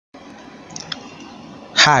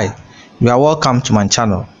Hi, you are welcome to my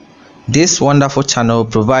channel. This wonderful channel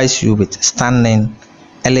provides you with stunning,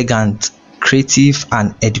 elegant, creative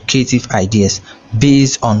and educative ideas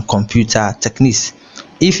based on computer techniques.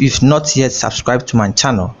 If you've not yet subscribed to my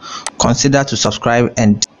channel, consider to subscribe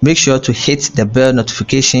and make sure to hit the bell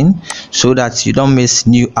notification so that you don't miss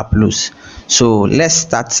new uploads. So let's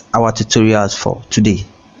start our tutorials for today.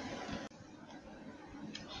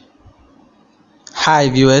 Hi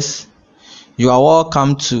viewers, you are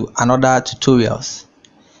welcome to another tutorials.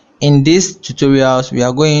 In this tutorials we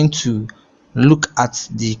are going to look at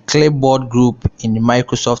the Clipboard group in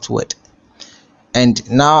Microsoft Word. And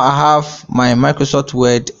now I have my Microsoft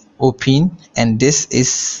Word open, and this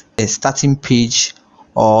is a starting page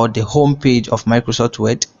or the home page of Microsoft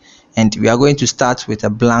Word, and we are going to start with a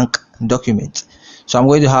blank document. So I'm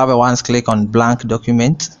going to have a once click on blank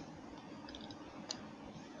document.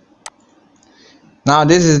 Now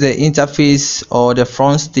this is the interface or the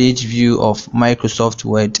front stage view of Microsoft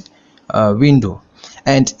Word window,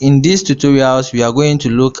 and in these tutorials we are going to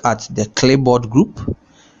look at the Clipboard group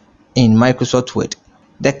in Microsoft Word.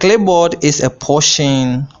 The Clipboard is a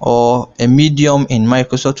portion or a medium in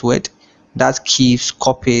Microsoft Word that keeps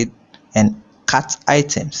copied and cut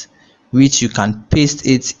items, which you can paste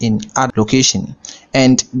it in other location.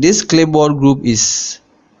 And this Clipboard group is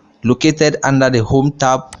located under the Home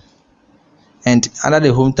tab. And under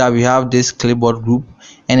the Home tab we have this Clipboard group,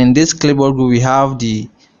 and in this Clipboard group we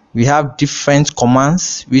have different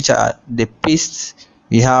commands, which are the paste,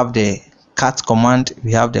 we have the cut command,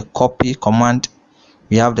 we have the copy command,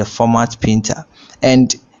 we have the format painter,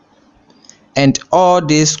 and all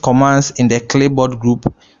these commands in the Clipboard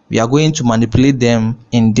group we are going to manipulate them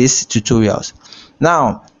in these tutorials.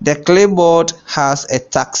 Now the Clipboard has a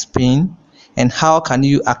text pane, and how can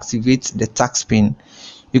you activate the text pane?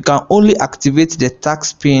 You can only activate the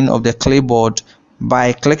text pane of the Clipboard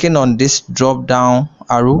by clicking on this drop down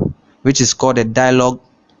arrow, which is called a dialog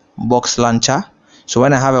box launcher. So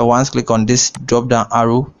when I have a once click on this drop down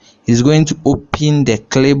arrow, it's going to open the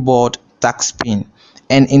Clipboard text pane,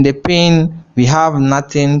 and in the pane we have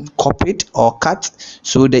nothing copied or cut,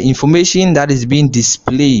 so the information that is being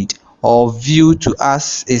displayed or viewed to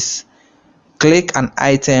us is click an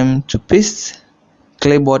item to paste,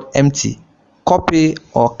 Clipboard empty, copy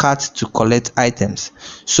or cut to collect items.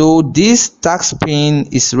 So this text pane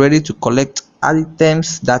is ready to collect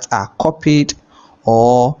items that are copied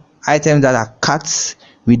or items that are cut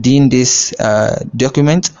within this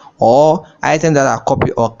document, or items that are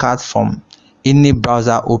copied or cut from any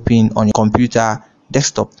browser open on your computer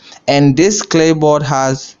desktop. And this Clipboard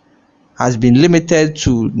has been limited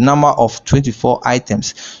to number of 24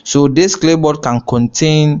 items. So this Clipboard can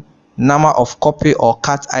contain number of copy or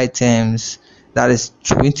cut items, that is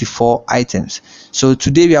 24 items. So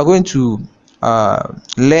today we are going to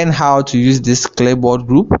learn how to use this Clipboard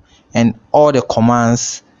group and all the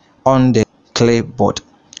commands on the Clipboard.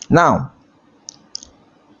 Now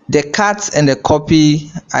the cut and the copy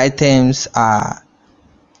items are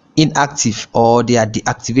inactive or they are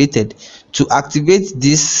deactivated. To activate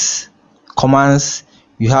these commands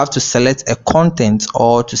you have to select a content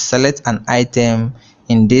or to select an item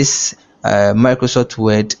in this Microsoft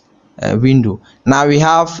Word window. Now we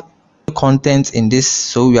have content in this,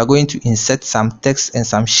 so we are going to insert some text and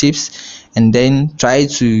some shapes and then try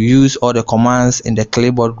to use all the commands in the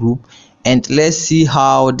Clipboard group, and let's see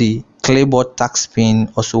how the Clipboard text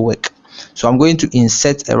pane also work. So I'm going to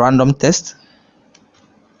insert a random text.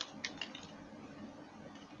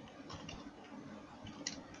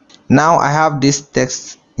 Now I have this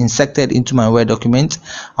text inserted into my Word document.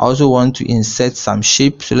 I also want to insert some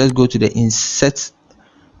shape, so let's go to the insert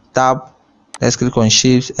tab, let's click on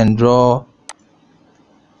shapes and draw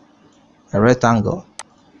a rectangle.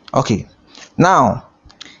 Okay, now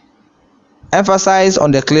emphasize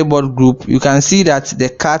on the Clipboard group. You can see that the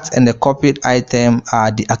cut and the copied item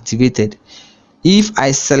are deactivated. If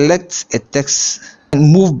I select a text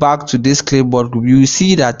and move back to this Clipboard group, you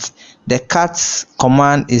see that the cut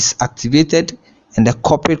command is activated and the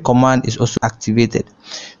copied command is also activated.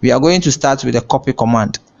 We are going to start with the copy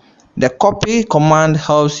command. The copy command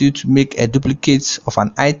helps you to make a duplicate of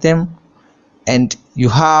an item, and you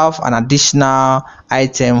have an additional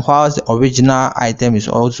item whilst the original item is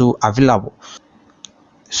also available.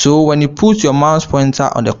 So when you put your mouse pointer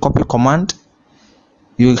on the copy command,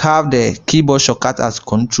 you have the keyboard shortcut as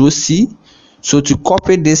Ctrl+C. So to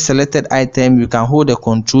copy this selected item, you can hold the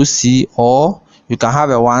Ctrl+C, or you can have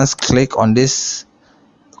a once click on this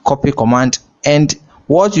copy command, and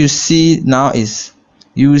what you see now is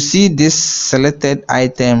you will see this selected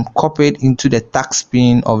item copied into the text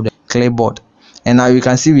pane of the Clipboard. And now you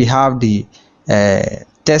can see we have the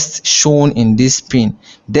text shown in this pane.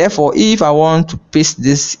 Therefore, if I want to paste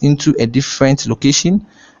this into a different location,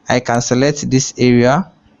 I can select this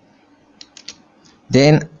area.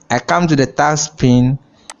 Then I come to the task pane,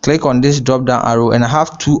 click on this drop down arrow, and I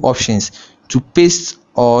have two options: to paste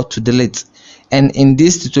or to delete. And in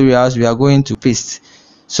these tutorials we are going to paste.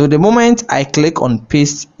 So the moment I click on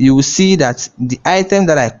paste, you will see that the item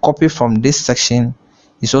that I copy from this section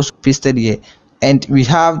is also pasted here, and we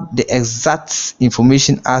have the exact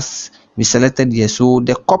information as we selected here. So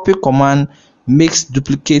the copy command makes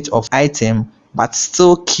duplicate of item but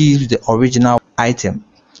still keeps the original item.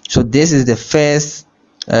 So this is the first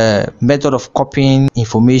method of copying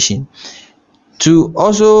information. To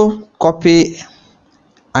also copy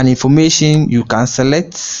an information, you can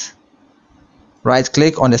select, right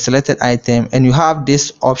click on the selected item, and you have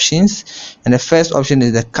these options, and the first option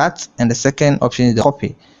is the cut and the second option is the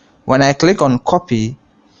copy. When I click on copy,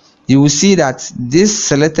 you will see that this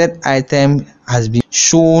selected item has been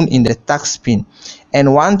shown in the task pane.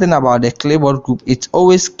 And one thing about the Clipboard group, it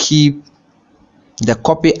always keep the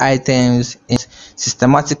copy items in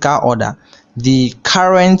systematical order. The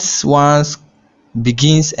current ones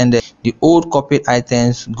begins and the old copied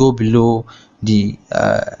items go below the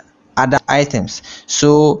other items.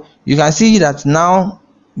 So you can see that now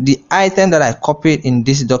the item that I copied in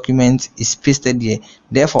this document is pasted here.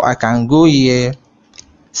 Therefore, I can go here,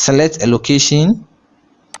 select a location,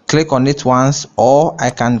 click on it once, or I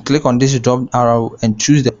can click on this drop arrow and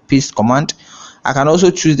choose the paste command. I can also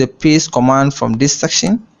choose the paste command from this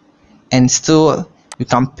section, and still you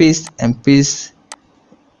can paste and paste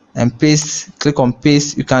and paste. Click on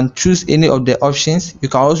paste. You can choose any of the options. You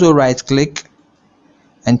can also right click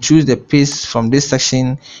and choose the paste from this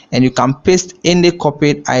section, and you can paste any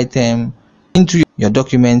copied item into your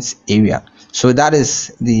documents area. So that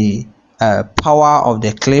is the power of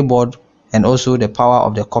the Clipboard and also the power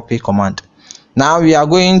of the copy command. Now we are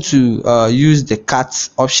going to use the cut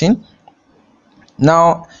option.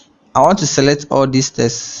 Now I want to select all these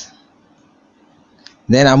texts,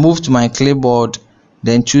 then I move to my Clipboard,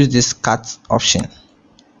 then choose this cut option.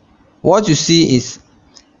 What you see is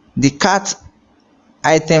the cut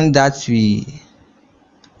item that we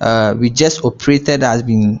just operated has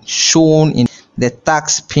been shown in the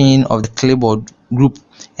task pane of the Clipboard group,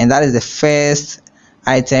 and that is the first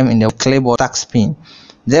item in the Clipboard task pane.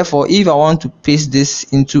 Therefore, if I want to paste this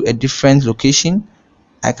into a different location,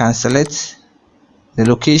 I can select the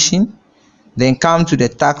location, then come to the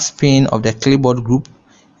task pane of the Clipboard group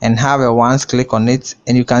and have a once click on it,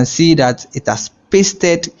 and you can see that it has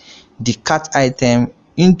pasted the cut item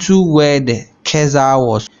into where the cursor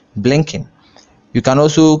was blinking. You can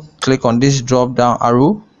also click on this drop down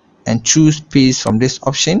arrow and choose paste from this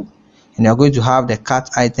option, and you're going to have the cut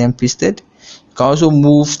item pasted. You can also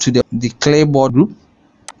move to the Clipboard group,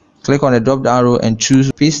 click on the drop down arrow and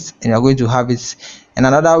choose paste, and you're going to have it. And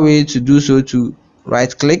another way to do so, to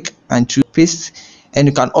right click and choose paste, and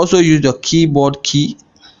you can also use your keyboard key,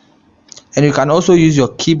 and you can also use your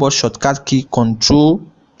keyboard shortcut key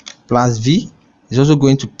Ctrl+V. It's also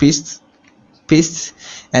going to paste.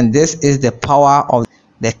 And this is the power of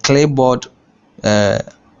the Clipboard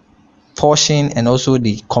portion and also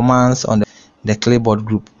the commands on the Clipboard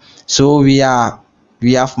group. So we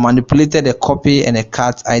have manipulated the copy and the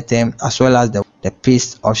cut item as well as the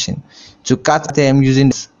paste option. To cut item using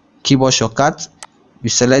the keyboard shortcut,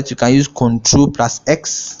 you can use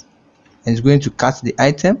Ctrl+X, and it's going to cut the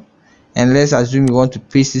item. And let's assume we want to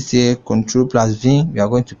paste it here, Ctrl+V, we are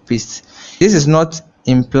going to paste. This is not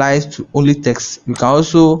implies to only text. You can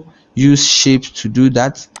also use shapes to do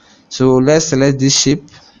that. So let's select this shape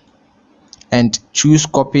and choose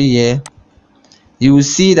copy here. You will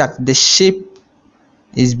see that the shape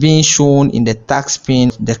is being shown in the task pane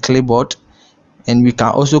of the Clipboard, and we can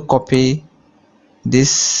also copy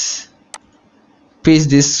this, paste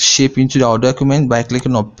this shape into our document by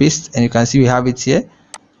clicking on paste, and you can see we have it here.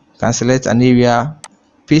 You can select an area,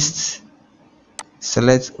 paste,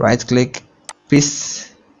 select, right click,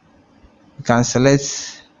 paste. You can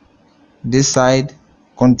select this side,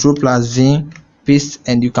 Ctrl+V, paste,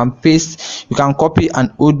 and you can paste. You can copy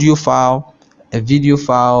an audio file, a video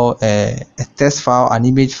file, a text file, an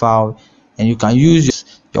image file, and you can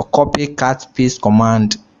use your copy cut paste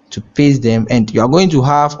command to paste them, and you are going to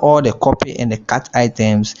have all the copy and the cut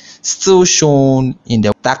items still shown in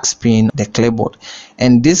the task pane, the Clipboard.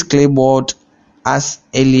 And this Clipboard, as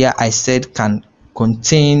earlier I said, can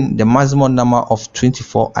contain the maximum number of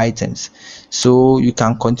 24 items. So you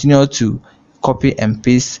can continue to copy and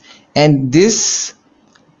paste, and this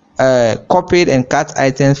copied and cut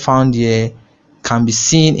items found here can be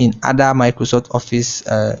seen in other Microsoft Office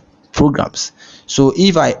programs. So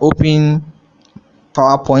if I open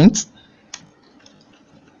PowerPoint,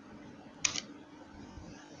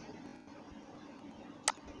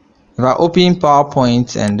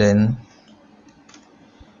 and then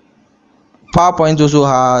PowerPoint also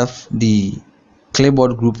have the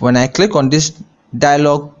Clipboard group. When I click on this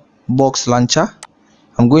dialog box launcher,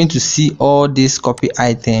 I'm going to see all these copy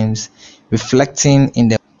items reflecting in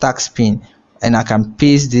the task pane, and I can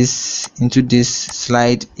paste this into this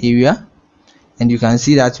slide area, and you can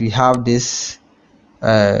see that we have this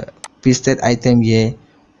pasted item here.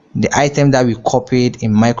 The item that we copied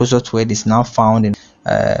in Microsoft Word is now found in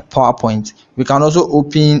PowerPoint. We can also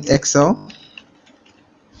open Excel.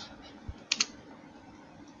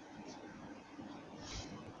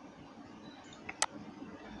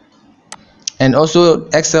 And also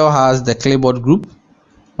Excel has the Clipboard group.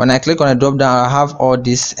 When I click on a drop down, I have all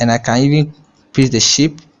this, and I can even paste the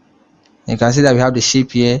shape. You can see that we have the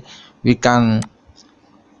shape here. We can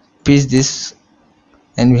paste this,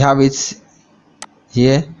 and we have it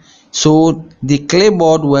here. So the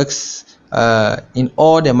Clipboard works in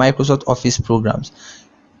all the Microsoft Office programs.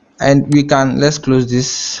 And we can, let's close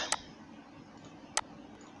this.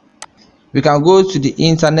 We can go to the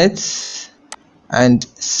internet and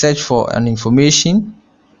search for an information.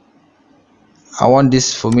 I want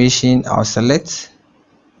this information. I'll select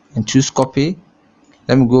and choose copy.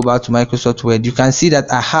 Let me go back to Microsoft Word. You can see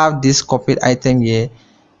that I have this copied item here,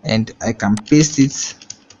 and I can paste it.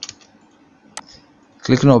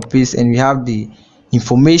 Clicking on paste, and we have the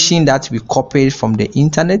information that we copied from the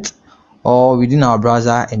internet or within our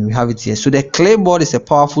browser, and we have it here. So the Clipboard is a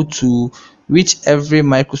powerful tool which every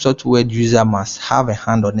Microsoft Word user must have a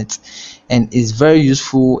hand on it, and it's very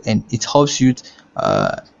useful, and it helps you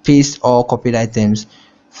paste all copied items.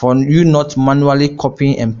 For you not manually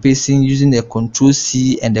copying and pasting using the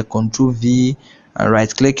Ctrl+C and the Ctrl+V,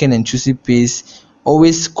 right clicking and choosing paste,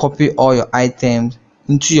 always copy all your items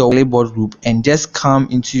into your Clipboard group and just come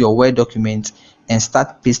into your Word document and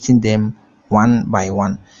start pasting them one by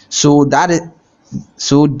one. So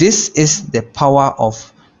this is the power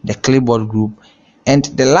of the Clipboard group. And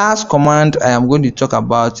the last command I am going to talk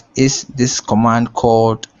about is this command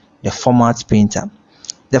called the format painter.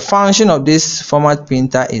 The function of this format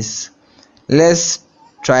painter is, let's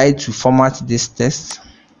try to format this text.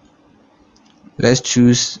 Let's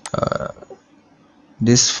choose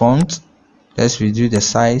this font. Let's reduce the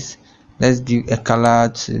size. Let's give a color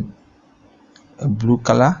to a blue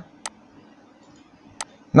color.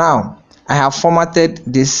 Now I have formatted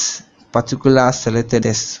this particular selected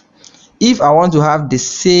text. If I want to have the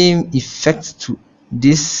same effect to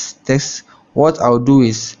this text, what I'll do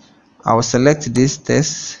is I'll select this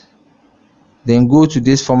text, then go to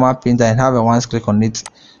this format painter and have a once click on it.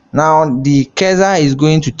 Now the cursor is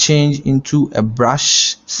going to change into a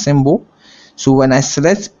brush symbol. So when I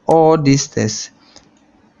select all these text,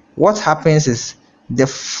 what happens is the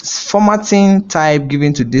formatting type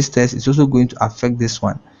given to this text is also going to affect this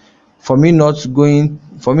one. For me not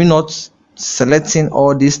selecting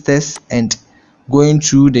all these text and going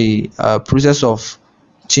through the process of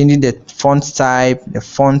changing the font type, the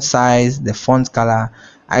font size, the font color,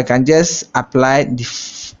 I can just apply the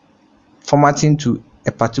formatting to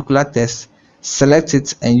a particular text, select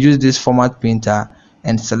it, and use this format painter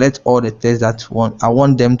and select all the text that I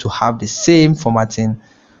want them to have the same formatting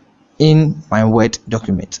in my Word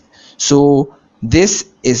document. So this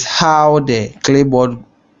is how the Clipboard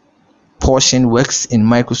portion works in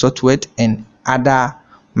Microsoft Word and other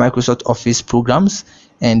Microsoft Office programs.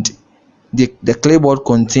 And the Clipboard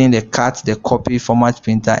contains the cut, the copy, format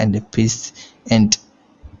painter, and the paste. And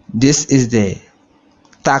this is the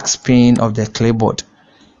task pane of the Clipboard.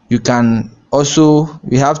 You can also,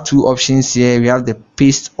 we have two options here. We have the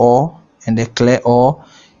paste all and the clear all.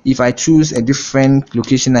 If I choose a different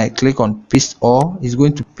location, I click on paste all, it's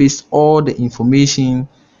going to paste all the information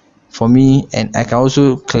for me, and I can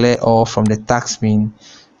also clear all from the task pane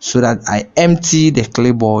so that I empty the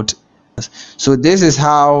Clipboard. So this is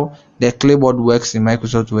how the Clipboard works in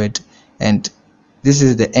Microsoft Word, and this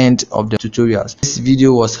is the end of the tutorials. This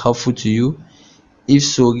video was helpful to you. If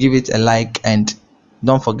so, give it a like, and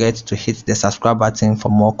don't forget to hit the subscribe button for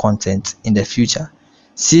more content in the future.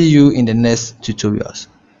 See you in the next tutorials.